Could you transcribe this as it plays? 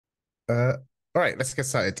All right, let's get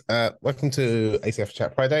started. Welcome to ACF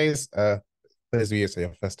Chat Fridays. For those of you, it's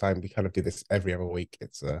your first time, we kind of do this every other week.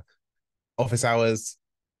 It's office hours.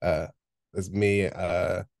 Uh, there's me,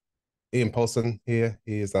 Ian Paulson here.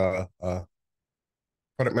 He is our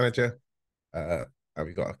product manager. And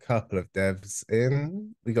we got a couple of devs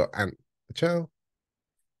in. We got Ant Patel,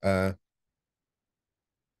 uh,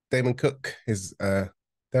 Damon Cook is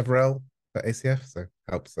DevRel for ACF, so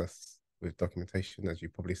helps us with documentation, as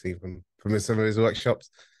you've probably seen from some of his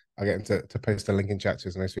workshops. I'll get him to post a link in chat to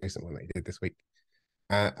his most recent one that he did this week.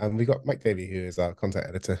 And we got Mike Davey, who is our content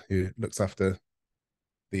editor, who looks after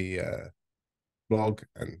the blog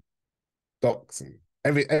and docs and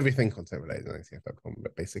everything content related on acf.com,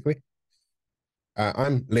 but basically.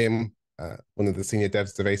 I'm Liam, one of the senior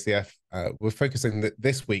devs of ACF. We're focusing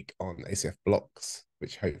this week on ACF Blocks,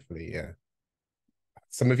 which hopefully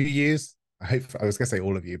some of you use. I was going to say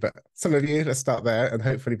all of you, but some of you, let's start there. And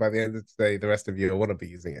hopefully by the end of today, the rest of you will want to be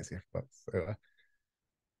using ACF Blocks. So,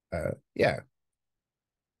 yeah,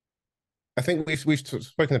 I think we've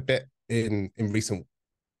spoken a bit in recent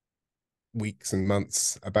weeks and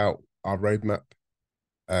months about our roadmap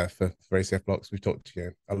for ACF Blocks. We've talked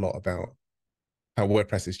a lot about how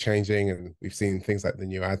WordPress is changing, and we've seen things like the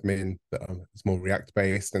new admin that is more React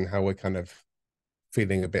based, and how we're kind of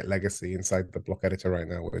feeling a bit legacy inside the block editor right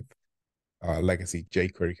now with our legacy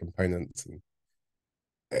jQuery components, and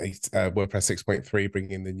WordPress 6.3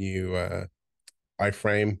 bringing the new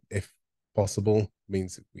iframe, if possible,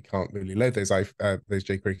 means we can't really load those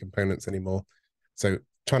jQuery components anymore. So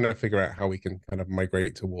trying to figure out how we can kind of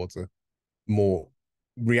migrate towards a more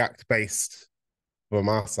React based from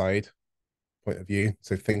our side point of view,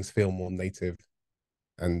 so things feel more native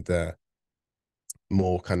and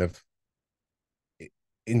more kind of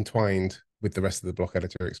entwined with the rest of the block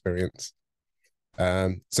editor experience.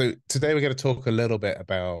 So today we're going to talk a little bit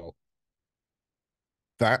about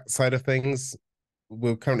that side of things.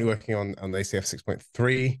 We're currently working on ACF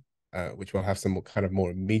 6.3, which will have some kind of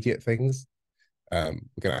more immediate things. We're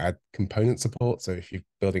going to add component support. So if you're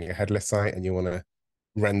building a headless site and you want to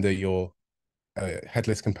render your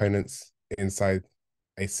headless components inside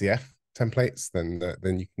ACF templates,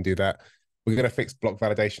 then you can do that. We're going to fix block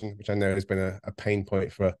validation, which I know has been a pain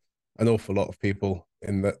point for an awful lot of people,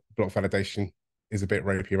 in that block validation is a bit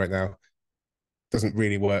ropey right now. Doesn't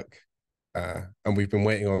really work. And we've been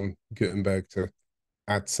waiting on Gutenberg to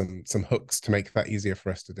add some hooks to make that easier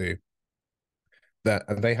for us to do. That,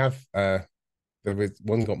 and they have there was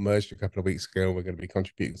one got merged a couple of weeks ago. We're going to be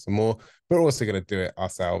contributing some more. We're also going to do it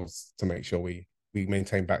ourselves to make sure we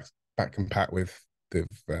maintain back compat with the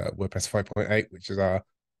WordPress 5.8, which is our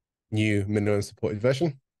new minimum supported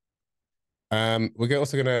version. We're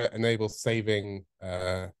also going to enable saving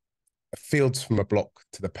fields from a block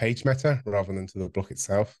to the page meta rather than to the block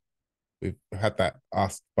itself. We've had that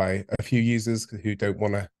asked by a few users who don't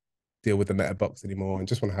want to deal with the meta box anymore and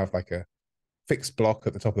just want to have like a fixed block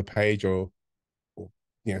at the top of the page or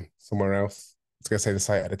somewhere else. I was going to say the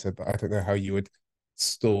site editor, but I don't know how you would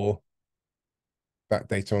store that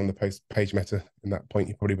data on the page meta. In that point,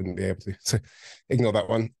 you probably wouldn't be able to. So ignore that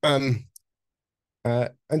one. And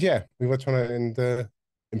yeah, we were trying to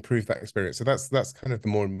improve that experience. So that's kind of the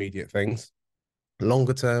more immediate things.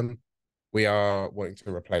 Longer term, we are wanting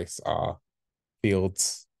to replace our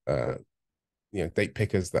fields, date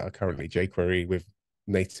pickers that are currently jQuery with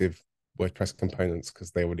native WordPress components,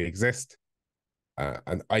 because they already exist.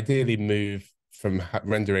 And ideally move from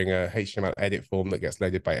rendering a HTML edit form that gets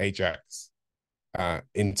loaded by Ajax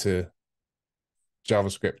into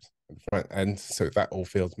JavaScript at the front end, so that all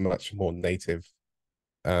feels much more native.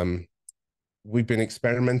 We've been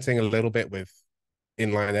experimenting a little bit with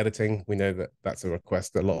inline editing. We know that that's a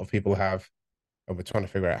request that a lot of people have, and we're trying to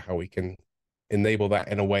figure out how we can enable that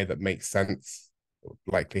in a way that makes sense. It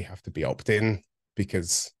would likely have to be opt-in,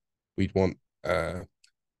 because we'd want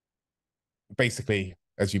basically,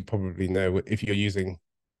 as you probably know, if you're using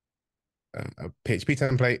a PHP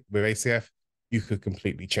template with ACF, you could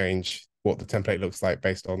completely change what the template looks like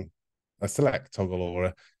based on a select toggle or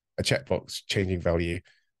a checkbox changing value.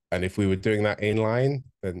 And if we were doing that inline,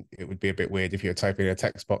 then it would be a bit weird if you're typing a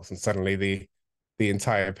text box and suddenly the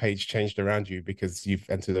entire page changed around you because you've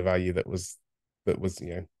entered a value that was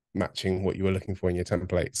matching what you were looking for in your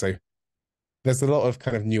template. So there's a lot of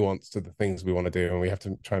kind of nuance to the things we want to do, and we have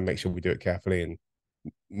to try and make sure we do it carefully and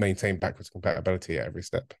maintain backwards compatibility at every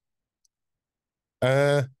step.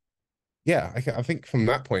 Yeah, I think from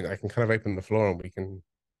that point, I can kind of open the floor, and we can,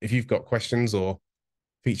 if you've got questions or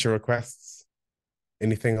feature requests,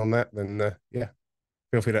 anything on that, then yeah,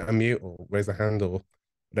 feel free to unmute or raise a hand or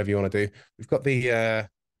whatever you want to do. We've got the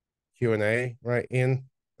Q&A, right, Ian?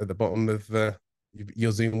 at the bottom of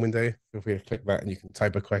your Zoom window. Feel free to click that, and you can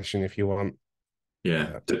type a question if you want.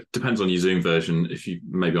 Yeah, depends on your Zoom version. If you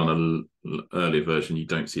maybe on a earlier version you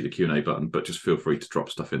don't see the Q&A button, but just feel free to drop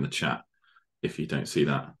stuff in the chat if you don't see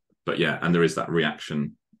that. But yeah, and there is that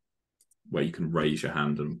reaction where you can raise your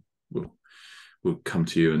hand and we'll come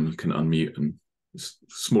to you and you can unmute, and it's a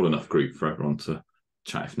small enough group for everyone to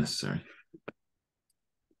chat if necessary.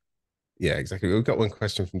 Yeah, exactly. We've got one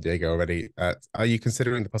question from Diego already. Are you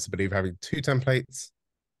considering the possibility of having two templates,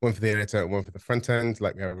 one for the editor and one for the front end,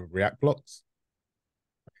 like we have with React blocks?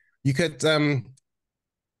 You could, I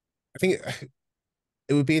think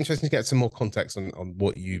it would be interesting to get some more context on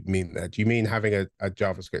what you mean there. Do you mean having a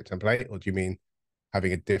JavaScript template, or do you mean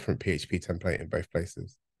having a different PHP template in both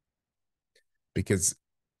places? Because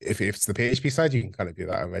if it's the PHP side, you can kind of do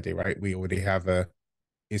that already, right? We already have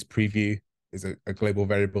is preview is a global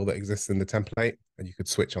variable that exists in the template, and you could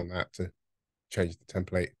switch on that to change the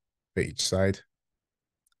template for each side.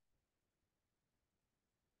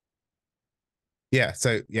 Yeah,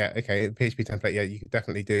 so yeah, okay, PHP template, yeah, you could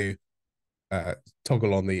definitely do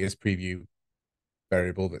toggle on the is preview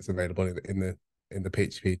variable that's available in the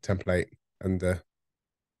PHP template and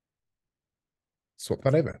swap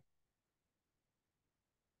that over.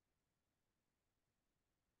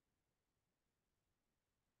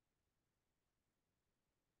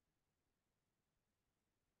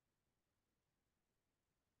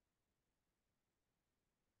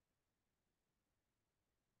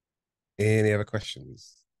 Any other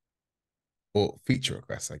questions or feature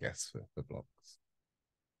requests, I guess, for blocks?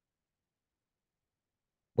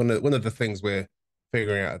 One of the things we're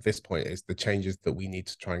figuring out at this point is the changes that we need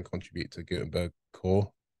to try and contribute to Gutenberg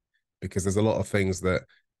core, because there's a lot of things that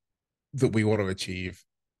we want to achieve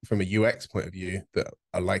from a UX point of view that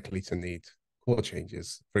are likely to need core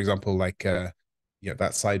changes. For example, like that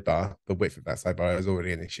sidebar, the width of that sidebar is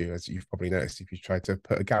already an issue, as you've probably noticed if you try to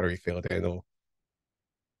put a gallery field in, or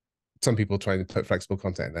some people try to put flexible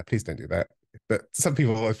content in there. Please don't do that. But some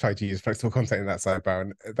people have tried to use flexible content in that sidebar,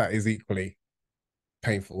 and that is equally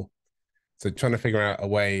painful. So trying to figure out a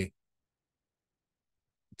way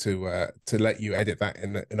to let you edit that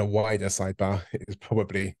in a wider sidebar is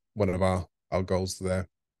probably one of our goals there.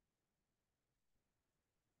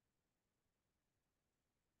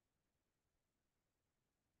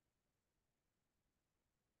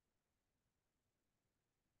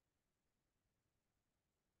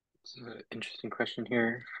 This is an interesting question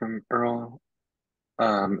here from Earl.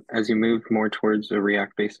 As you move more towards a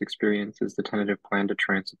React-based experience, is the tentative plan to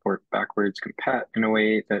try and support backwards compat in a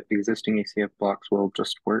way that existing ACF blocks will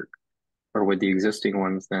just work? Or would the existing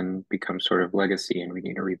ones then become sort of legacy and we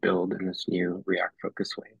need to rebuild in this new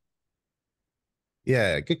React-focused way?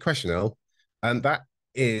 Yeah, good question, Earl. And that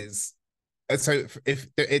is so if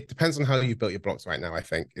it depends on how you built your blocks right now, I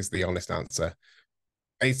think is the honest answer.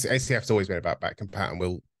 ACF's always been about back compat, and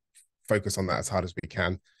we'll focus on that as hard as we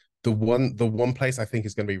can. The one place I think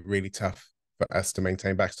is going to be really tough for us to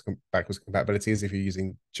maintain backwards compatibility is if you're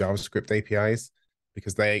using JavaScript APIs,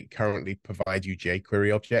 because they currently provide you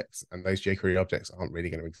jQuery objects, and those jQuery objects aren't really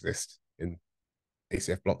going to exist in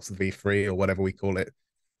ACF blocks v3 or whatever we call it.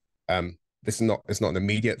 This is not it's not an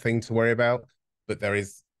immediate thing to worry about, but there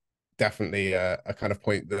is definitely a kind of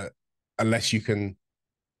point that unless you can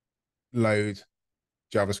load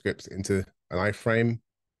JavaScript into an iframe,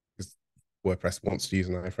 because WordPress wants to use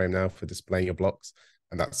an iframe now for displaying your blocks,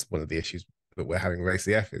 and that's one of the issues that we're having with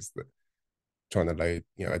ACF, is that trying to load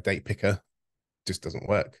a date picker just doesn't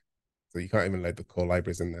work. So you can't even load the core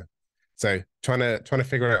libraries in there. So trying to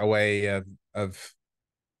figure out a way of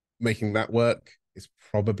making that work is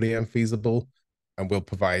probably unfeasible, and we'll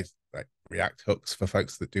provide like React hooks for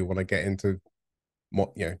folks that do want to get into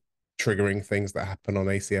more, triggering things that happen on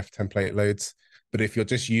ACF template loads. But if you're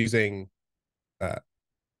just using a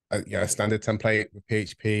standard template with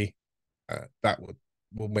PHP,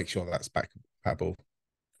 we'll make sure that's back compatible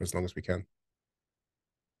for as long as we can.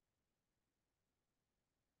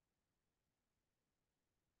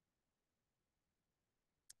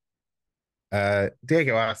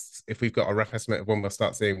 Diego asks if we've got a rough estimate of when we'll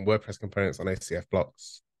start seeing WordPress components on ACF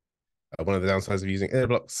blocks. One of the downsides of using inner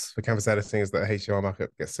blocks for canvas editing is that HTML markup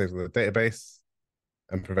gets saved in the database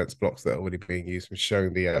and prevents blocks that are already being used from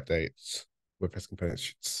showing the updates. WordPress components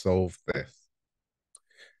should solve this.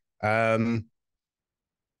 I'm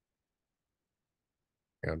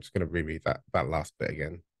just going to reread that last bit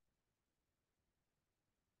again.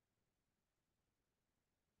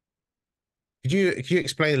 Could you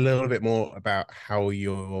explain a little bit more about how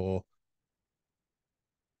you're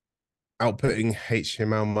outputting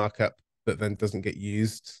HTML markup that then doesn't get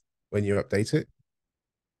used when you update it?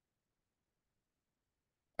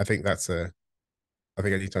 I think I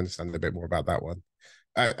think I need to understand a bit more about that one.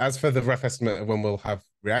 As for the rough estimate of when we'll have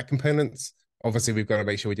React components, obviously we've got to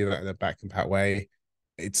make sure we do that in a back compat way.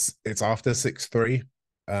 It's after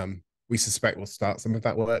 6.3. We suspect we'll start some of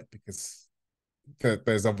that work because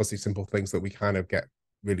there's obviously simple things that we kind of get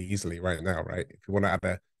really easily right now, right? If you want to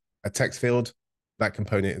add a text field, that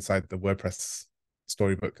component inside the WordPress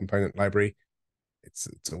storybook component library, it's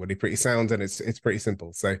already pretty sound and it's pretty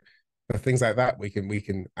simple. So for things like that, we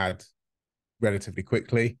can add relatively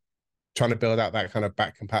quickly. Trying to build out that kind of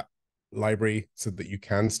back compat library so that you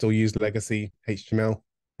can still use legacy HTML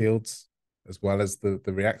fields as well as the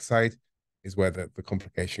React side is where the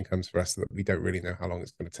complication comes for us, so that we don't really know how long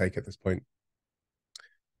it's going to take at this point.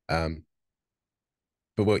 But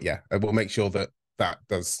we'll make sure that that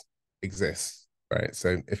does exist, right?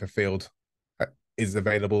 So if a field is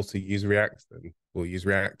available to use React, then we'll use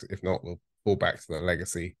React. If not, we'll fall back to the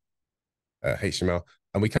legacy HTML.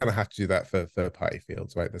 And we kind of have to do that for third-party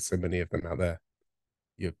fields, right? There's so many of them out there.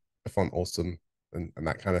 You're a font awesome and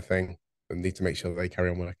that kind of thing, and need to make sure they carry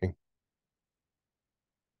on working.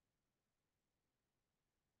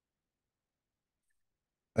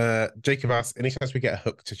 Jacob asks, any chance we get a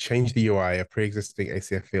hook to change the UI of pre-existing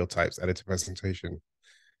ACF field types added to presentation?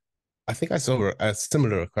 I think I saw a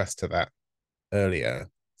similar request to that earlier.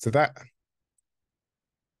 So that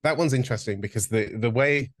one's interesting because the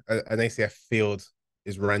way an ACF field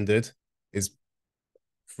is rendered is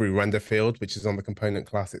through render field, which is on the component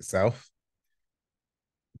class itself.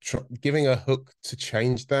 Giving a hook to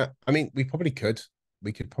change that, I mean, we could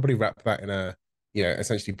probably wrap that in a,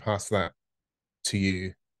 essentially pass that to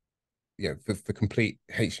you, the complete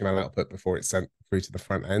HTML output before it's sent through to the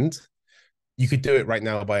front end. You could do it right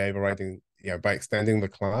now by overriding, by extending the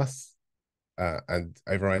class and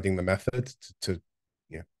overriding the method to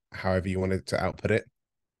however you wanted to output it.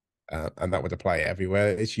 And that would apply everywhere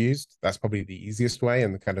it's used. That's probably the easiest way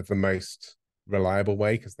and kind of the most reliable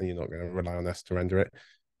way, because then you're not going to rely on us to render it.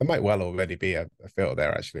 There might well already be a filter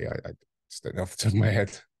there, actually. I just don't know off the top of my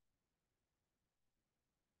head.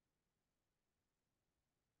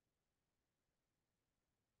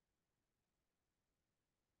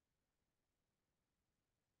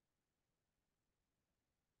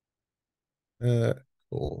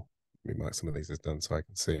 Cool. Let me mark some of these as done so I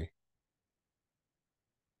can see.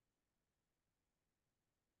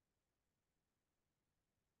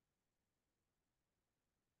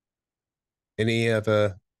 Any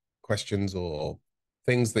other questions or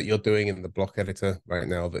things that you're doing in the block editor right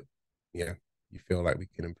now that you feel like we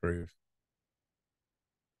can improve?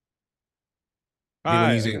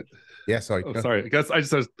 Anyone using? Yeah, sorry. Oh, sorry. I guess I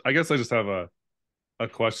just have a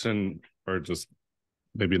question, or just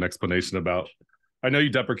maybe an explanation about. I know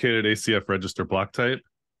you deprecated ACF register block type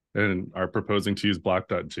and are proposing to use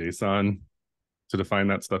block.json to define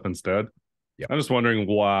that stuff instead. Yeah. I'm just wondering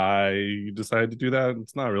why you decided to do that.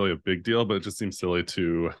 It's not really a big deal, but it just seems silly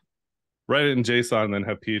to write it in JSON and then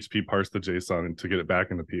have PHP parse the JSON to get it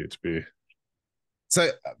back into PHP. So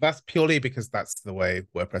that's purely because that's the way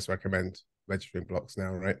WordPress recommend registering blocks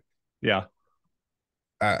now, right? Yeah.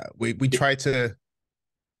 We try to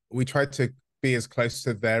be as close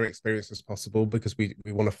to their experience as possible because we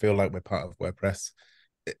want to feel like we're part of WordPress.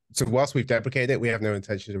 So whilst we've deprecated it, we have no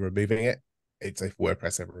intention of removing it. It's if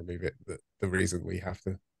WordPress ever remove it, the reason we have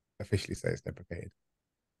to officially say it's deprecated.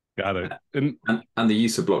 Got it. And the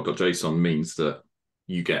use of block.json means that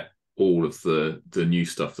you get all of the new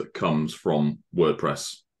stuff that comes from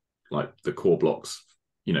WordPress, like the core blocks,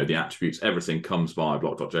 the attributes, everything comes via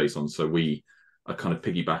block.json. So we are kind of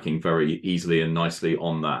piggybacking very easily and nicely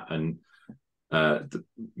on that. And,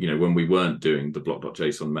 when we weren't doing the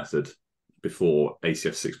block.json method before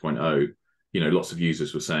ACF 6.0, lots of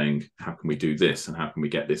users were saying, how can we do this? And how can we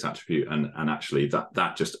get this attribute? And actually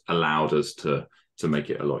that just allowed us to make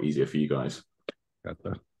it a lot easier for you guys.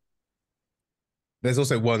 There's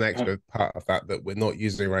also one extra part of that we're not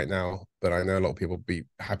using right now, but I know a lot of people will be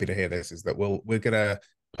happy to hear this, is that we're going to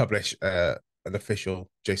publish an official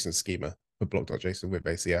JSON schema for block.json with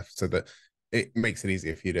ACF, so that it makes it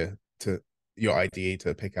easier for you to your IDE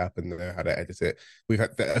to pick up and know how to edit it. We've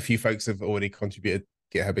had a few folks have already contributed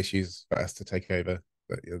GitHub issues for us to take over,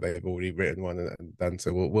 but they've already written one and done.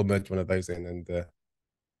 So we'll merge one of those in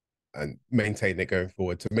and maintain it going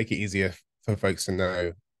forward to make it easier for folks to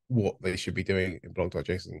know what they should be doing in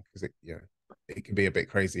blog.json, because it can be a bit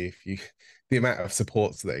crazy if the amount of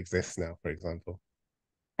supports that exist now, for example.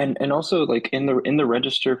 And also, like in the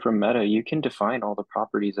register from Meta, you can define all the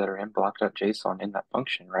properties that are in block.json in that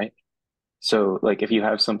function, right? So like if you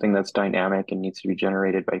have something that's dynamic and needs to be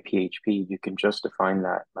generated by PHP, you can just define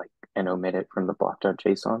that like and omit it from the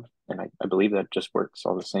block.json. And I believe that just works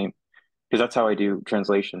all the same. Because that's how I do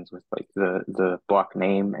translations with like the block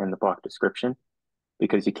name and the block description.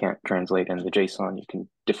 Because you can't translate in the JSON, you can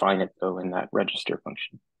define it though in that register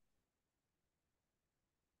function.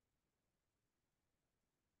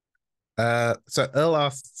 So Earl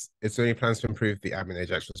asks, is there any plans to improve the admin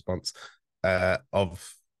Ajax response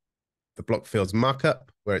of the block fields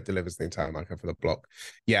markup where it delivers the entire markup for the block?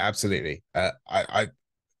 Yeah, absolutely. I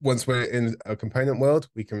once we're in a component world,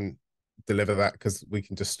 we can deliver that because we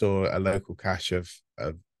can just store a local cache of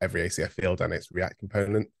every ACF field and its React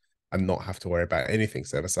component and not have to worry about anything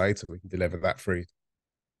server side. So we can deliver that through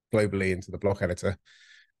globally into the block editor.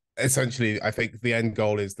 Essentially, I think the end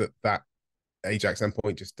goal is that Ajax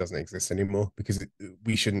endpoint just doesn't exist anymore because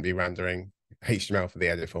we shouldn't be rendering HTML for the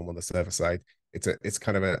edit form on the server side. It's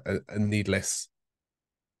kind of a needless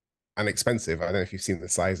and expensive. I don't know if you've seen the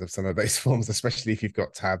size of some of those forms, especially if you've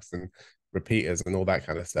got tabs and repeaters and all that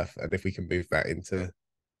kind of stuff. And if we can move that into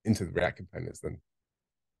the React components, then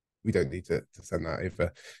we don't need to send that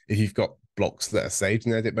over. If you've got blocks that are saved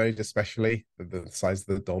in edit mode, especially the size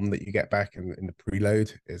of the DOM that you get back in the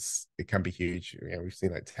preload it can be huge. You know, we've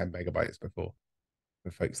seen like 10 megabytes before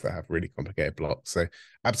for folks that have really complicated blocks. So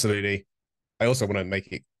absolutely. I also want to make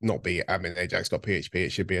it not be admin ajax.php.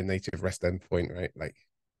 It should be a native REST endpoint, right? Like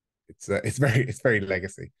it's very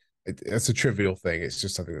legacy. It's a trivial thing. It's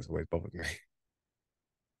just something that's always bothered me.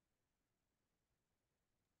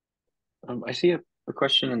 I see a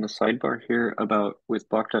question in the sidebar here about with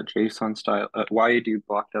block.json style. Why do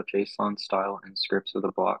block.json style and scripts of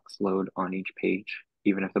the blocks load on each page,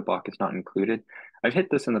 even if the block is not included? I've hit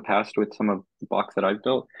this in the past with some of the blocks that I've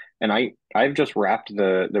built, and I've just wrapped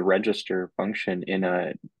the register function in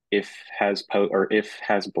a if has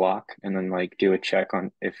block, and then like do a check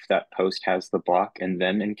on if that post has the block, and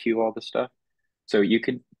then enqueue all the stuff. So you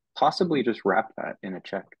could possibly just wrap that in a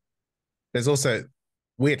check. There's also,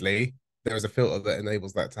 weirdly, there is a filter that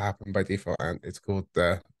enables that to happen by default, and it's called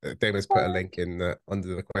Damon's put a link in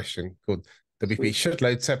under the question called WP should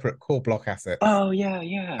load separate core block assets. Oh yeah,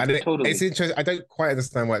 and totally. It's interesting. I don't quite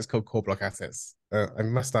understand why it's called core block assets. I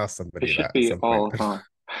must ask somebody It should that be at some all, point. huh?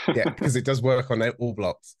 Yeah, because it does work on all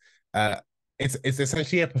blocks. It's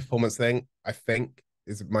essentially a performance thing. I think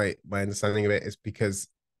is my understanding of it is because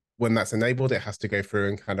when that's enabled, it has to go through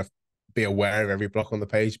and kind of be aware of every block on the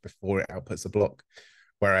page before it outputs a block.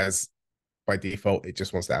 Whereas by default, it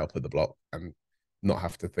just wants to output the block and not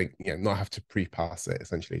have to think, not have to pre-pass it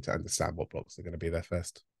essentially to understand what blocks are going to be there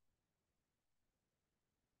first.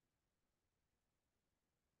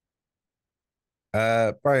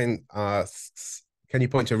 Brian asks, can you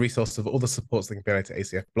point to a resource of all the supports that can be added to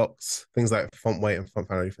ACF blocks, things like font weight and font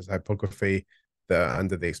family for typography that are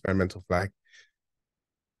under the experimental flag?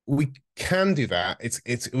 We can do that.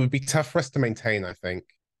 It would be tough for us to maintain, I think.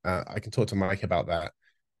 I can talk to Mike about that.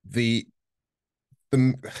 The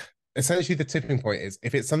essentially the tipping point is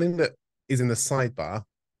if it's something that is in the sidebar,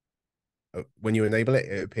 when you enable it,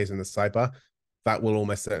 it appears in the sidebar. That will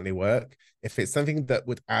almost certainly work. If it's something that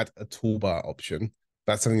would add a toolbar option,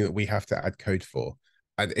 that's something that we have to add code for.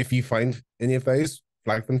 And if you find any of those,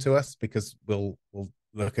 flag them to us because we'll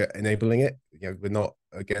look at enabling it. We're not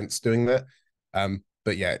against doing that.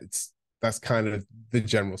 But yeah, that's kind of the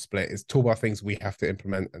general split is toolbar things we have to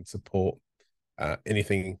implement and support.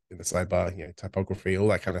 Anything in the sidebar, typography, all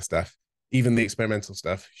that kind of stuff. Even the experimental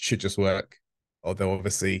stuff should just work. Although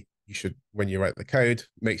obviously you should, when you write the code,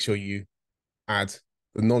 make sure you add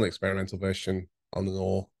the non-experimental version on an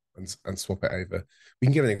OR and swap it over. We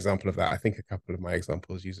can give an example of that. I think a couple of my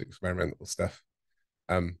examples use experimental stuff.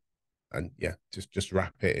 And yeah, just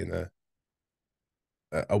wrap it in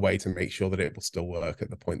a way to make sure that it will still work at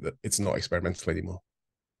the point that it's not experimental anymore.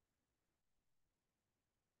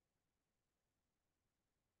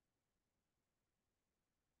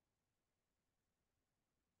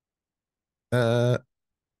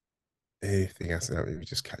 Anything else? Let me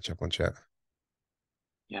just catch up on chat.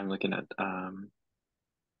 Yeah, I'm looking at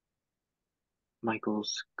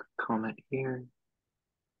Michael's comment here.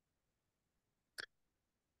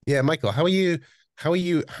 Yeah, Michael, how are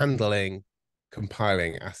you handling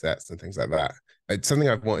compiling assets and things like that? It's something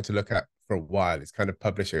I've wanted to look at for a while. It's kind of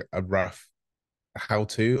publish a rough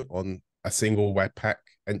how-to on a single Webpack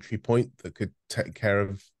entry point that could take care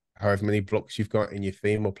of however many blocks you've got in your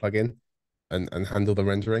theme or plugin and handle the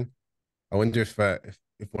rendering. I wonder if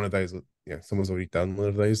one of those, someone's already done one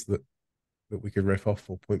of those that we could riff off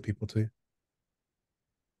or point people to.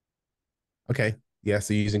 Okay, yeah,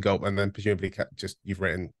 so using Gulp and then presumably just you've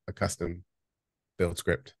written a custom build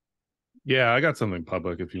script. Yeah, I got something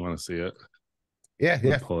public if you want to see it. Yeah,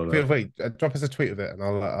 yeah. Pull it Feel up. free. Drop us a tweet with it, and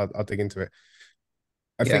I'll dig into it.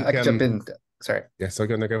 I Yeah, think I can jump in. Sorry. Yeah, so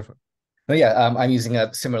go for it. No, yeah, I'm using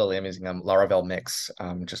similarly. I'm using Laravel mix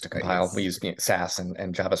just to compile. Yes. We use SAS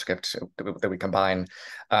and JavaScript that we combine,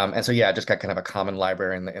 and so yeah, I just got kind of a common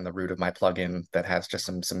library in the root of my plugin that has just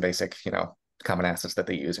some basic common assets that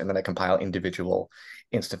they use, and then I compile individual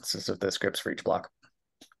instances of the scripts for each block.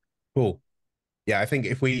 Cool. Yeah, I think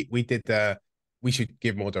if we did we should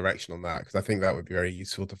give more direction on that, because I think that would be very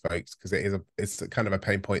useful to folks, because it's kind of a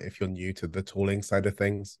pain point if you're new to the tooling side of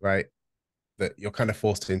things, right? That you're kind of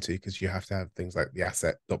forced into, because you have to have things like the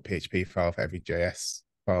asset.php file for every JS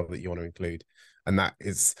file that you want to include. And that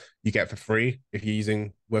is you get for free if you're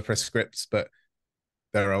using WordPress scripts, but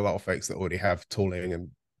there are a lot of folks that already have tooling and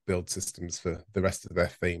build systems for the rest of their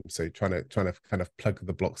theme. So trying to kind of plug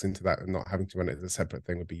the blocks into that and not having to run it as a separate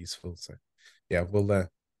thing would be useful. So yeah, we'll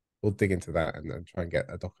dig into that and try and get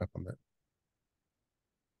a doc up on that.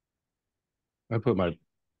 I put my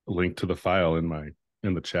link to the file in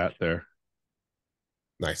the chat there.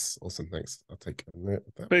 Nice, awesome, thanks. I'll take a note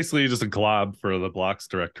of that. Basically, just a glob for the blocks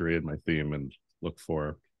directory in my theme and look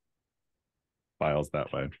for files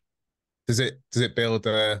that way. Does it build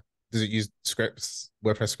does it use scripts,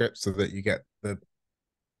 WordPress scripts, so that you get the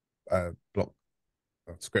block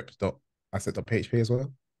script.asset.php as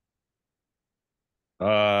well?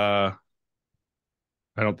 I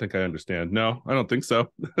don't think I understand. No, I don't think so.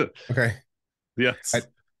 Okay. Yes.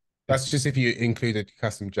 That's just if you included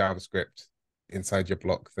custom JavaScript inside your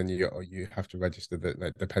block, then you have to register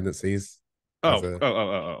the dependencies. I see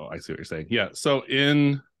what you're saying. Yeah. So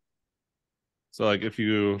like if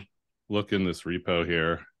you look in this repo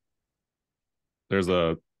here, there's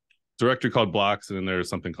a directory called blocks, and then there's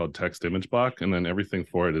something called text image block, and then everything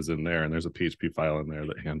for it is in there, and there's a PHP file in there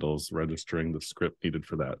that handles registering the script needed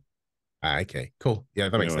for that. Okay, cool. Yeah,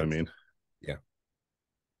 that makes sense. What I mean? Yeah.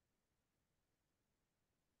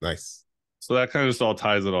 Nice. So that kind of just all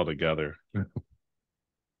ties it all together.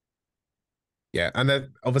 Yeah, and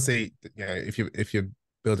then obviously, if you're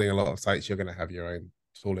building a lot of sites, you're going to have your own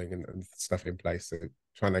tooling and stuff in place. So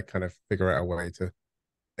trying to kind of figure out a way to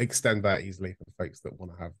extend that easily for folks that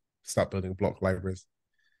want to start building block libraries.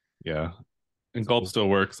 Yeah, and Gulp still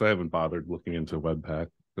works. I haven't bothered looking into Webpack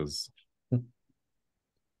because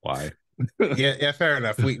why? yeah, fair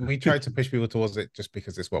enough. We try to push people towards it just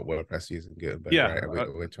because it's what WordPress uses good. But yeah, right,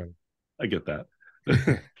 we're trying. I get that.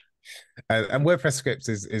 and WordPress scripts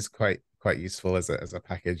is quite useful as a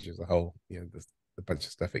package as a whole. The bunch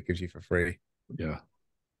of stuff it gives you for free.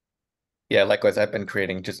 Yeah, likewise. I've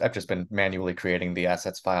just been manually creating the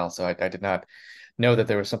assets file, so I did not know that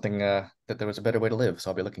there was something that there was a better way to live.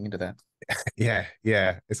 So I'll be looking into that.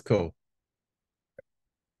 yeah, it's cool.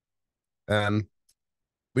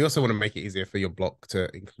 We also want to make it easier for your block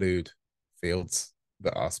to include fields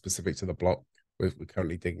that are specific to the block. We're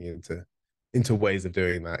currently digging into ways of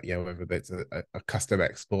doing that. Whether it's a custom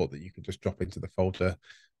export that you can just drop into the folder,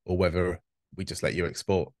 or whether we just let you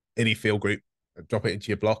export any field group and drop it into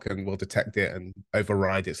your block, and we'll detect it and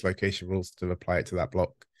override its location rules to apply it to that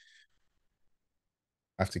block.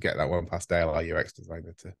 I have to get that one past Dale, our UX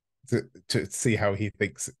designer, to see how he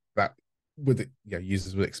thinks that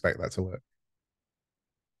users would expect that to work.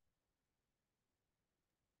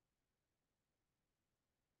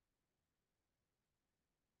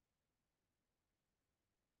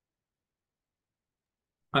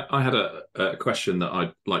 I had a question that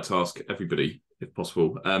I'd like to ask everybody, if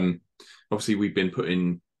possible. Obviously, we've been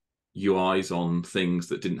putting UIs on things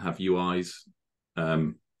that didn't have UIs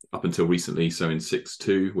up until recently. So in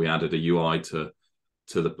 6.2, we added a UI to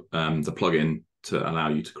the plugin to allow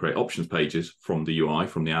you to create options pages from the UI,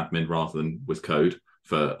 from the admin, rather than with code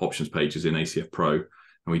for options pages in ACF Pro. And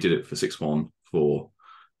we did it for 6.1 for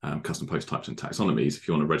custom post types and taxonomies, if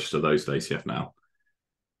you want to register those to ACF now.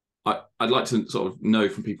 I'd like to sort of know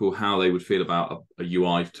from people how they would feel about a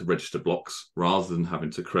UI to register blocks rather than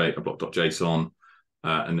having to create a block.json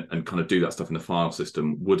and kind of do that stuff in the file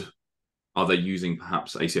system. Are they using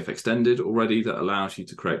perhaps ACF Extended already that allows you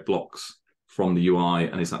to create blocks from the UI?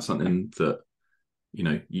 And is that something that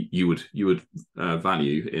you would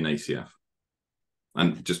value in ACF?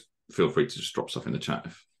 And just feel free to just drop stuff in the chat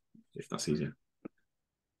if that's easier.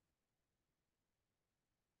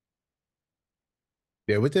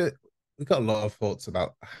 Yeah, we've got a lot of thoughts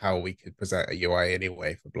about how we could present a UI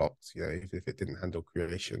anyway for blocks. If it didn't handle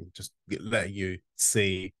creation, just let you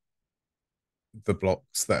see the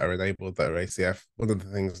blocks that are enabled that are ACF. One of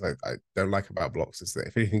the things that I don't like about blocks is that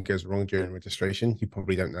if anything goes wrong during registration, you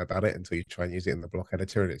probably don't know about it until you try and use it in the block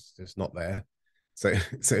editor, and it's just not there. So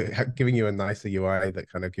giving you a nicer UI that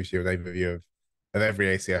kind of gives you an overview of every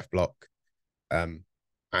ACF block, and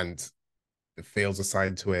the fields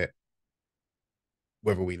assigned to it.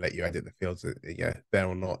 Whether we let you edit the fields, there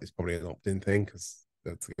or not, is probably an opt-in thing, because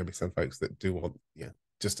there's going to be some folks that do want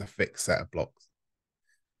just a fixed set of blocks.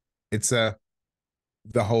 It's the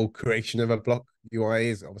whole creation of a block UI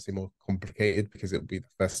is obviously more complicated, because it'll be the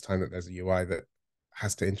first time that there's a UI that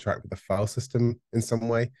has to interact with the file system in some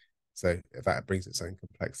way. So that brings its own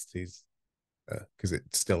complexities, because it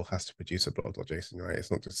still has to produce a block.json, right? It's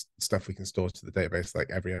not just stuff we can store to the database like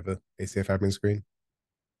every other ACF admin screen.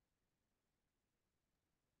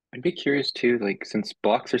 I'd be curious too, like since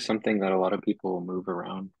blocks are something that a lot of people move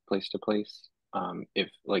around place to place, if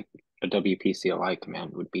like a WP CLI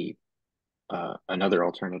command would be another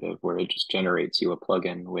alternative where it just generates you a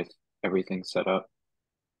plugin with everything set up,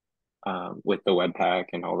 with the Webpack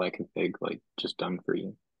and all that config, like just done for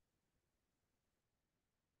you.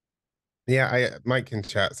 Yeah, Mike in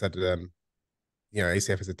chat said,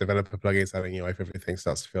 ACF is a developer plugin, so having if everything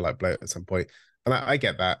starts to feel like bloat at some point. And I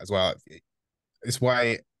get that as well. It's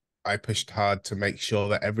why I pushed hard to make sure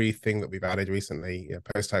that everything that we've added recently,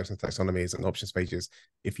 post types and taxonomies and options pages,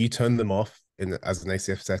 if you turn them off as an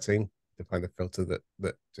ACF setting, define the filter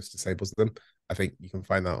that just disables them, I think you can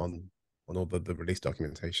find that on all the release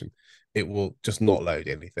documentation. It will just not load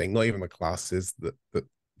anything, not even the classes that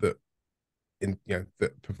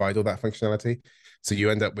provide all that functionality. So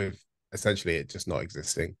you end up with essentially it just not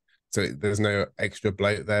existing. So there's no extra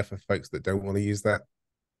bloat there for folks that don't want to use that.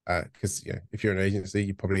 Because if you're an agency,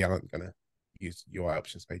 you probably aren't going to use UI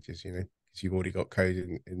options pages, because you've already got code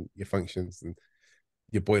in your functions and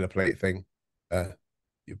your boilerplate thing,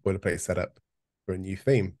 your boilerplate setup for a new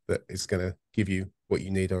theme that is going to give you what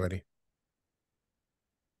you need already.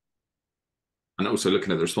 And also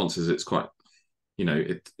looking at the responses, it's quite,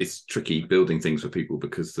 it's tricky building things for people,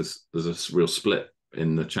 because there's a real split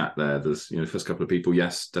in the chat there. There's, first couple of people,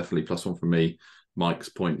 yes, definitely +1 from me. Mike's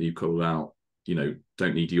point that you called out,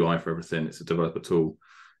 don't need UI for everything. It's a developer tool.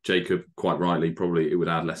 Jacob, quite rightly, probably it would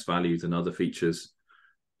add less value than other features.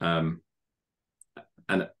 And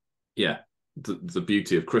yeah, the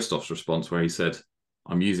beauty of Christoph's response, where he said,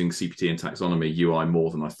 I'm using CPT and taxonomy UI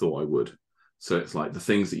more than I thought I would. So it's like the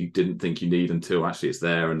things that you didn't think you need until actually it's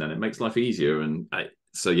there, and then it makes life easier. And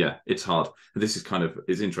so yeah, it's hard. And this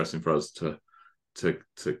is interesting for us to take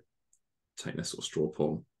this sort of straw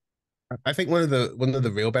poll. I think one of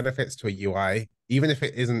the real benefits to a UI, even if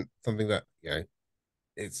it isn't something that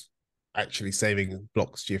it's actually saving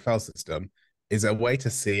blocks to your file system, is a way to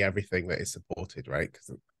see everything that is supported, right?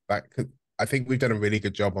 Because I think we've done a really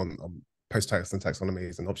good job on post types and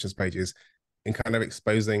taxonomies and options pages in kind of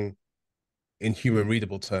exposing in human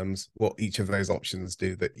readable terms what each of those options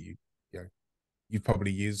do that you've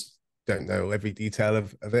probably used, don't know every detail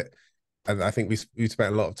of it. And I think we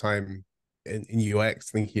spent a lot of time in UX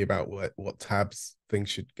thinking about what tabs things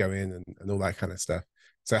should go in and all that kind of stuff.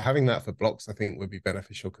 So having that for blocks, I think, would be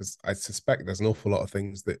beneficial, because I suspect there's an awful lot of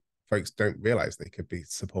things that folks don't realize they could be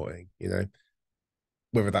supporting,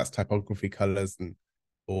 whether that's typography, colors,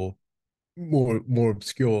 or more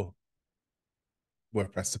obscure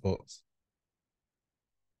WordPress supports.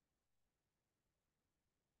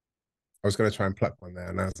 I was going to try and pluck one there,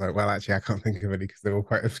 and I was like, well, actually, I can't think of any because they're all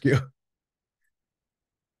quite obscure.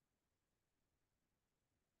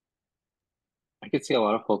 I could see a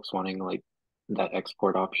lot of folks wanting like that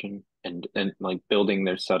export option and like building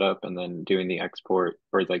their setup and then doing the export,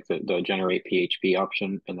 or like the generate PHP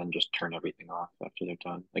option, and then just turn everything off after they're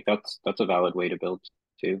done. Like that's a valid way to build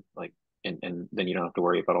too. Like and then you don't have to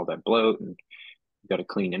worry about all that bloat, and you've got a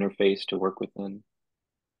clean interface to work within.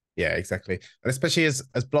 Yeah, exactly. And especially as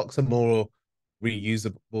blocks are more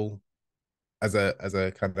reusable as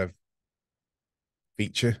a kind of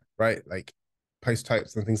feature, right? Like post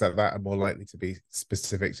types and things like that are more likely to be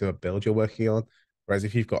specific to a build you're working on. Whereas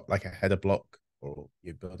if you've got like a header block, or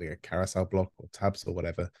you're building a carousel block or tabs or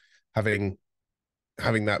whatever, having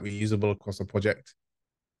that reusable across a project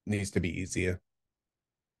needs to be easier,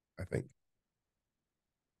 I think.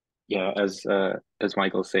 Yeah, as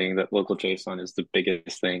Michael's saying, that local JSON is the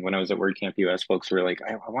biggest thing. When I was at WordCamp US, folks were like,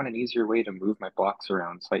 I want an easier way to move my blocks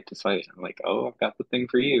around site to site. I'm like, oh, I've got the thing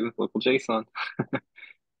for you, local JSON.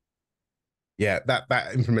 Yeah,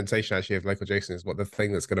 that implementation actually of local JSON is what the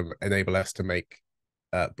thing that's going to enable us to make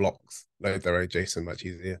blocks load their own JSON much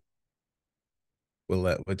easier.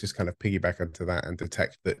 We'll just kind of piggyback onto that and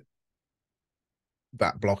detect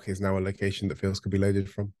that block is now a location that fields could be loaded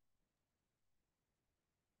from.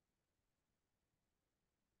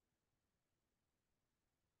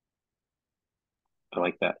 I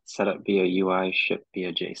like that. Set up via UI, ship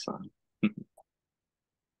via JSON.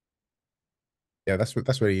 Yeah,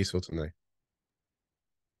 that's really useful to know.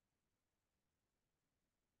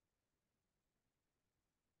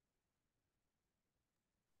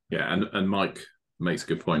 Yeah, and Mike makes a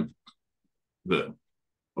good point that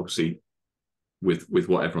obviously with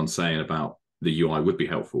what everyone's saying about the UI would be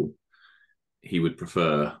helpful. He would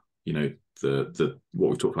prefer, you know, the what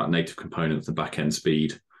we've talked about, native components, the back end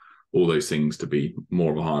speed, all those things to be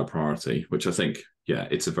more of a higher priority, which I think, yeah,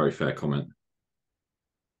 it's a very fair comment.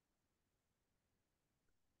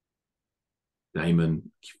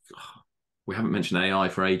 Damon, we haven't mentioned AI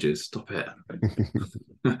for ages. Stop it.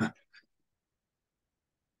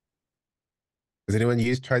 Has anyone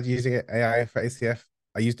tried using it, AI for ACF?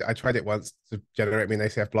 I tried it once to generate me an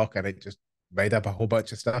ACF block, and it just made up a whole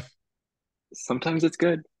bunch of stuff. Sometimes it's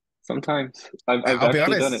good. Sometimes I've I'll be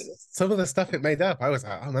actually done it. honest, some of the stuff it made up, I was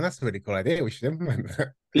like, oh man, that's a really cool idea. We should implement that.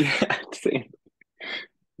 Yeah, same.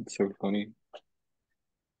 It's so funny.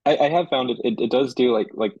 I have found it does do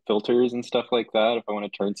like filters and stuff like that. If I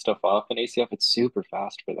want to turn stuff off in ACF, it's super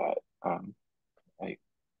fast for that. Like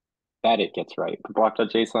that it gets right. But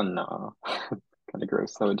block.json, no. Kind of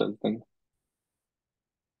gross how it does things.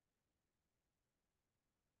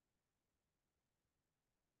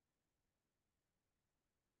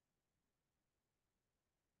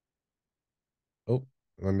 Oh,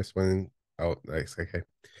 I missed one. Oh, that's okay.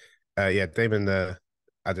 Yeah, Damon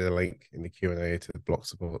added a link in the Q&A to the block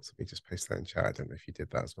support. So let me just paste that in chat. I don't know if you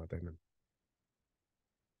did that as well, Damon.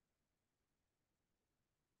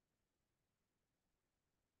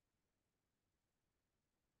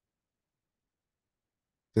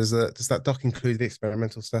 Does that doc include the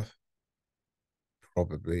experimental stuff?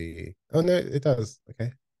 Probably. Oh no, it does.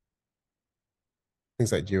 Okay.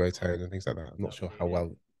 Things like duotone and things like that. I'm not sure how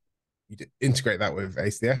well you integrate that with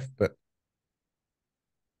ACF, but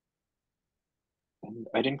And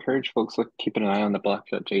I'd encourage folks to keep an eye on the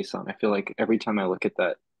block.json. I feel like every time I look at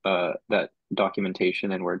that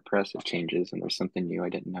documentation in WordPress, it changes and there's something new I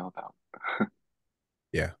didn't know about.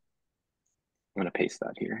 yeah. I'm gonna paste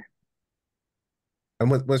that here. And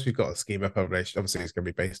once we've got a schema published, obviously it's going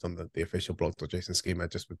to be based on the official block.json schema,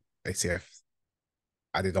 just with ACF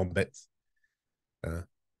added on bits. That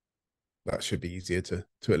should be easier to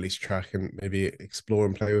at least track and maybe explore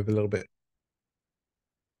and play with a little bit.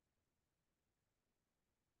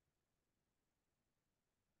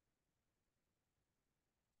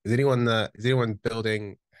 Is anyone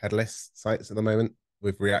building headless sites at the moment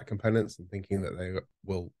with React components and thinking that they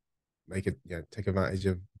will make it, take advantage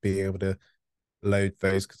of being able to load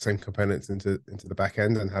those same components into the back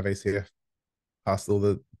end and have ACF pass all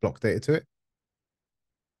the block data to it?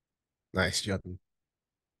 Nice, Jordan.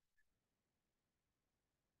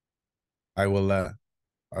 I will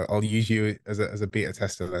I'll use you as a beta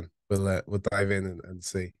tester then. We'll dive in and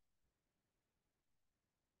see.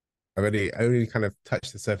 I only kind of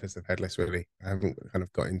touched the surface of headless really. I haven't kind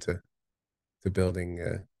of got into building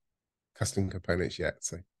custom components yet,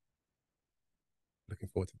 so looking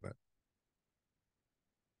forward to that.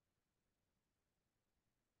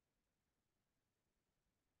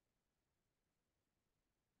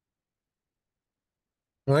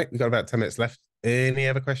 All right, we've got about 10 minutes left. Any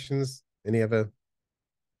other questions? Any other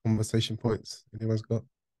conversation points anyone's got?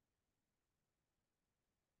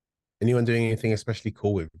 Anyone doing anything especially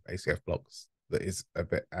cool with ACF blocks that is a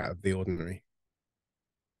bit out of the ordinary?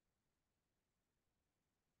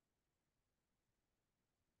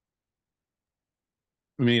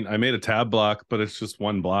 I mean, I made a tab block, but it's just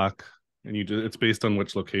one block, and it's based on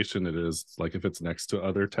which location it is. It's like if it's next to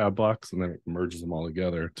other tab blocks, and then it merges them all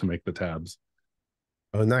together to make the tabs.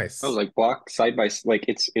 Oh, nice. Oh, like block side by like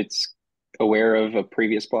it's aware of a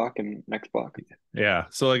previous block and next block. Yeah.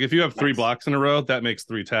 So like if you have three Nice. blocks in a row, that makes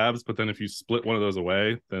 3 tabs. But then if you split one of those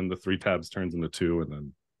away, then the 3 tabs turns into 2 and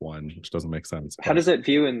then 1, which doesn't make sense. How does it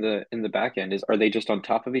view in the back end? Are they just on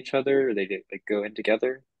top of each other, or they like go in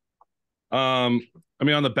together? I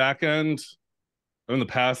mean, on the back end, in the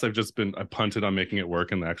past, I punted on making it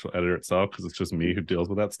work in the actual editor itself because it's just me who deals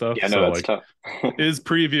with that stuff. Yeah, no, so that's like, tough. is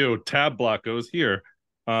preview tab block goes here.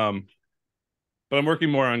 But I'm working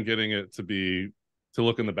more on getting it to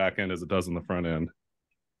look in the back end as it does in the front end.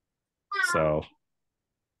 So,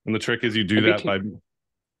 and the trick is you do that by.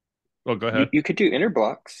 Oh, go ahead. You could do inner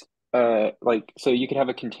blocks. Like so you could have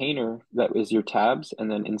a container that is your tabs,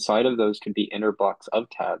 and then inside of those could be inner blocks of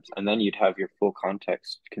tabs, and then you'd have your full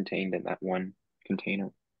context contained in that one container.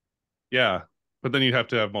 Yeah, but then you'd have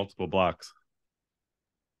to have multiple blocks.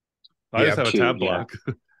 I just have a tab block.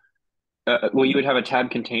 Well, you would have a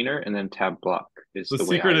tab container and then tab block is the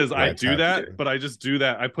way secret is I do that, do. but I just do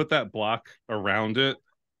that. I put that block around it,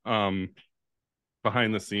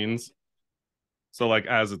 behind the scenes. So like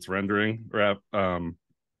as it's rendering,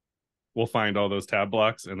 we'll find all those tab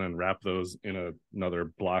blocks and then wrap those in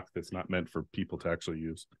another block that's not meant for people to actually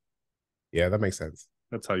use. Yeah, that makes sense.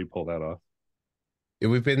 That's how you pull that off. Yeah,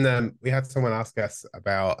 we had someone ask us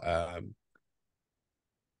about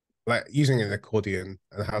like using an accordion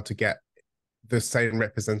and how to get the same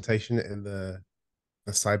representation in the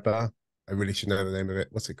sidebar. I really should know the name of it.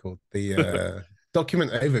 What's it called? The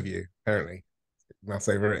document overview, apparently. Mouse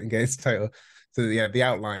over it and get its title. So yeah, the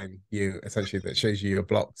outline view essentially that shows you your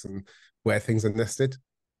blocks and where things are nested.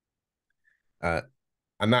 And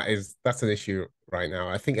that's an issue right now.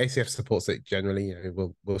 I think ACF supports it generally. You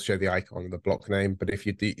know, we'll show the icon and the block name, but if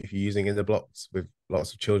you're using in the blocks with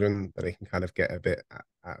lots of children, then it can kind of get a bit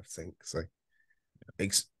out of sync. So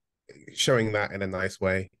showing that in a nice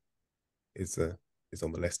way is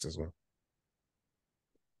on the list as well.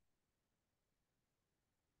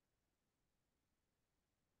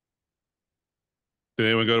 Did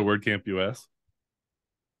anyone go to WordCamp US?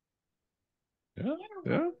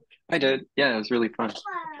 Yeah. I did. Yeah, it was really fun.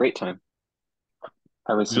 Great time.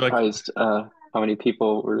 I was Did you like- surprised how many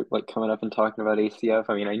people were like coming up and talking about ACF.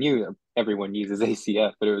 I mean, I knew everyone uses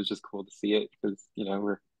ACF, but it was just cool to see it because we're here on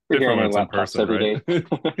our Different when it's in laptops person, every right?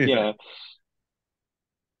 day. Yeah.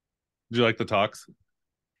 Did you like the talks?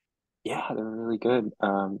 Yeah, they were really good.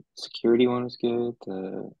 Security one was good.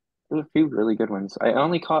 There's a few really good ones. I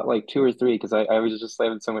only caught like two or three because I was just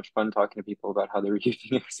having so much fun talking to people about how they were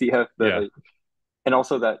using ACF Yeah. and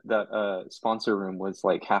also that sponsor room was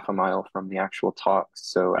like half a mile from the actual talks,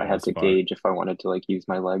 so I Yeah, had that's to far. gauge if I wanted to like use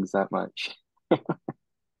my legs that much. Yeah,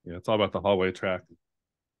 it's all about the hallway track.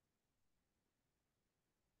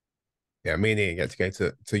 Yeah, me and Ian get to go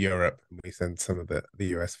to Europe, and we send some of the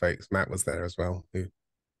US folks. Matt was there as well, who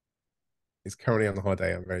is currently on the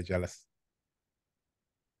holiday. I'm very jealous.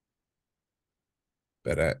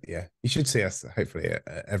 But yeah, you should see us hopefully at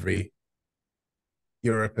every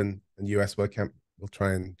Europe and US WordCamp. We'll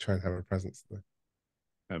try and have a presence there.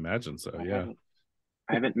 I imagine so. I Yeah,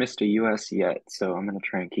 haven't missed a US yet, so I'm gonna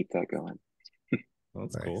try and keep that going. well,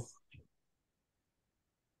 that's Nice. cool.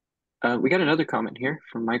 We got another comment here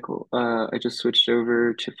from Michael. I just switched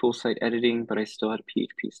over to full site editing, but I still had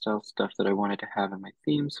PHP style stuff that I wanted to have in my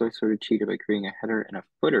theme, so I sort of cheated by creating a header and a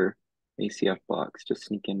footer ACF blocks to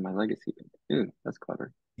sneak in my legacy. Ooh, that's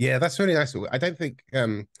clever. Yeah, that's really nice. I don't think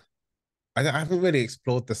I haven't really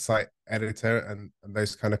explored the site editor and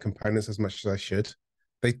those kind of components as much as I should.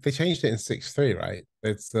 They changed it in 6.3, right?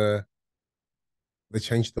 It's they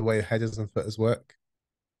changed the way headers and footers work.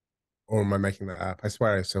 Or am I making that up? I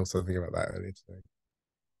swear I saw something about that earlier today.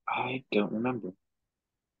 I don't remember.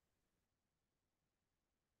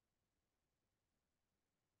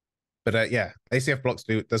 But yeah, ACF Blocks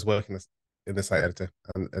does work in the site editor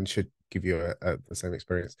and should give you the same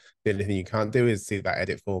experience. The only thing you can't do is see that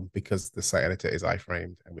edit form because the site editor is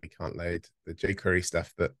iframed and we can't load the jQuery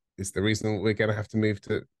stuff that is the reason we're going to have to move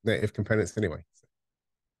to native components anyway.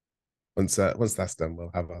 So once that's done,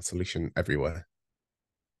 we'll have our solution everywhere.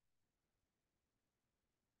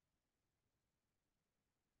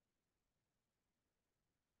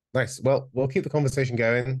 Nice. Well, we'll keep the conversation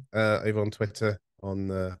going over on Twitter,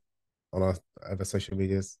 on our other social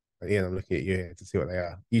medias. Ian, I'm looking at you here to see what they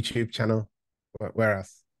are. YouTube channel, where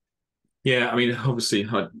else? Yeah, I mean, obviously,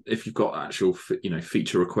 if you've got actual,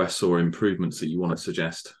 feature requests or improvements that you want to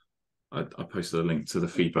suggest, I posted a link to the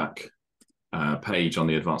feedback page on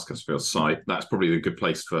the Advanced Custom Fields site. That's probably a good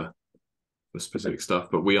place for specific stuff.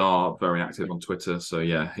 But we are very active on Twitter, so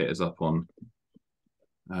yeah, hit us up on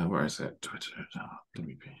where is it? Twitter.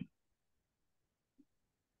 WP.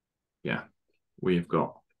 Yeah, we've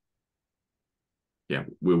got. Yeah,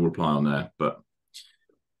 we'll reply on there, but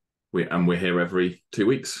we're here every 2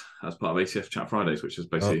 weeks as part of ACF Chat Fridays, which is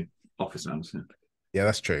basically office hours. Yeah,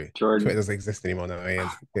 that's true. Jordan. Twitter doesn't exist anymore now, Ian.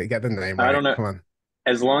 Get the name right. I don't know. Come on.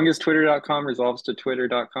 As long as twitter.com resolves to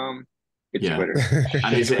twitter.com, it's Twitter.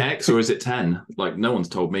 And is it X or is it 10? Like, no one's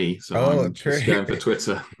told me, so I'm true. just going for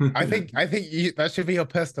Twitter. I think that should be your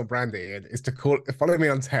personal branding, Ian, is to follow me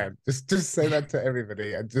on 10. Just say that to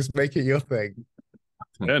everybody and just make it your thing.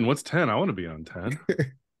 10? What's 10? I want to be on 10.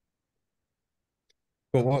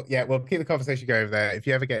 But we'll keep the conversation going there. If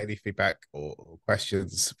you ever get any feedback or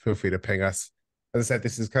questions, feel free to ping us. As I said,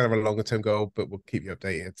 this is kind of a longer term goal, but we'll keep you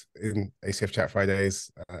updated in ACF Chat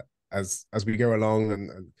Fridays as we go along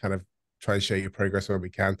and kind of try and show you progress where we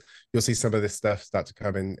can. You'll see some of this stuff start to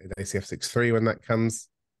come in ACF 6.3 when that comes,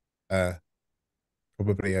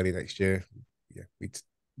 probably early next year. Yeah,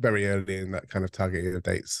 very early in that kind of targeted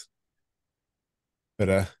dates.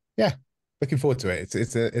 But yeah, looking forward to it.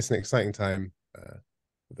 It's an exciting time.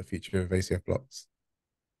 The future of ACF Blocks.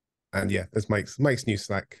 And yeah, there's Mike's new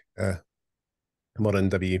Slack,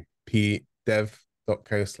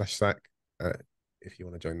 modernwpdev.co/Slack. If you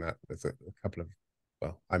want to join that, there's a couple of,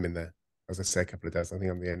 well, I'm in there, as I say, a couple of devs. I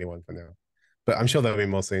think I'm the only one for now, but I'm sure there'll be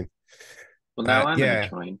more soon. Well, now I'm gonna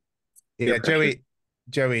join. Yeah, Joey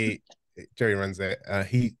runs it.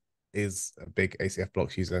 He is a big ACF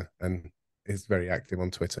Blocks user and is very active on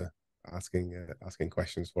Twitter, asking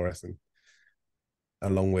questions for us, and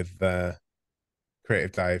along with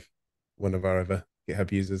Creative Dive, one of our other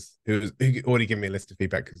GitHub users, who already gave me a list of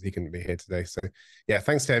feedback because he couldn't be here today. So yeah,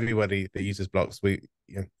 thanks to everybody that uses Blocks. You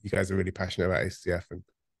guys are really passionate about ACF and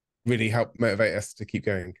really help motivate us to keep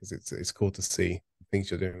going, because it's cool to see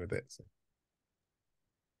things you're doing with it. So.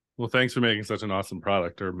 Well, thanks for making such an awesome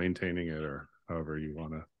product, or maintaining it, or however you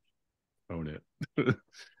want to own it.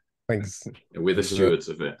 Thanks. We're the stewards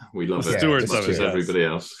of it. We love it as much as everybody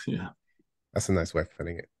else. Yeah, that's a nice way of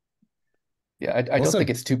putting it. Yeah, I don't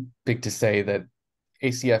think it's too big to say that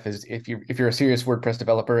ACF is, if you're a serious WordPress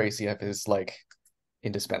developer, ACF is like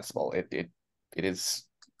indispensable. It is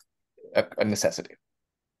a necessity.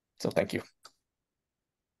 So thank you.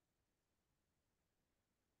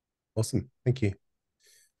 Awesome, thank you.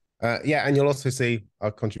 Yeah, and you'll also see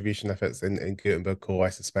our contribution efforts in Gutenberg Core,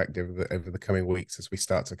 I suspect, over the coming weeks, as we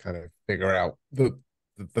start to kind of figure out the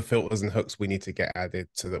filters and hooks we need to get added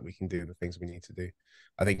so that we can do the things we need to do.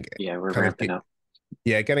 I think we're ramping up.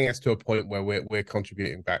 Yeah, getting us to a point where we're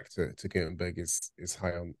contributing back to Gutenberg is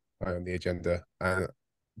high on the agenda,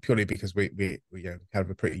 purely because we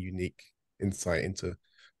have a pretty unique insight into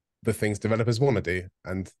the things developers want to do,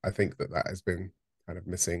 and I think that has been kind of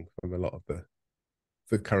missing from a lot of the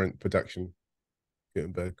current production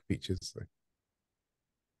Gutenberg features. So.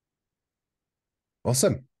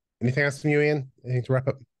 Awesome. Anything else from you, Ian? Anything to wrap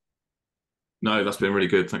up? No, that's been really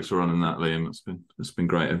good. Thanks for running that, Liam. It's been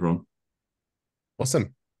great, everyone.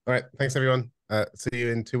 Awesome. All right. Thanks, everyone. See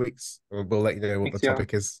you in 2 weeks. We'll let you know what the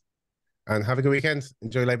topic is. And have a good weekend.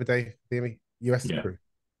 Enjoy Labor Day, the US crew.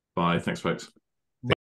 Bye. Thanks, folks.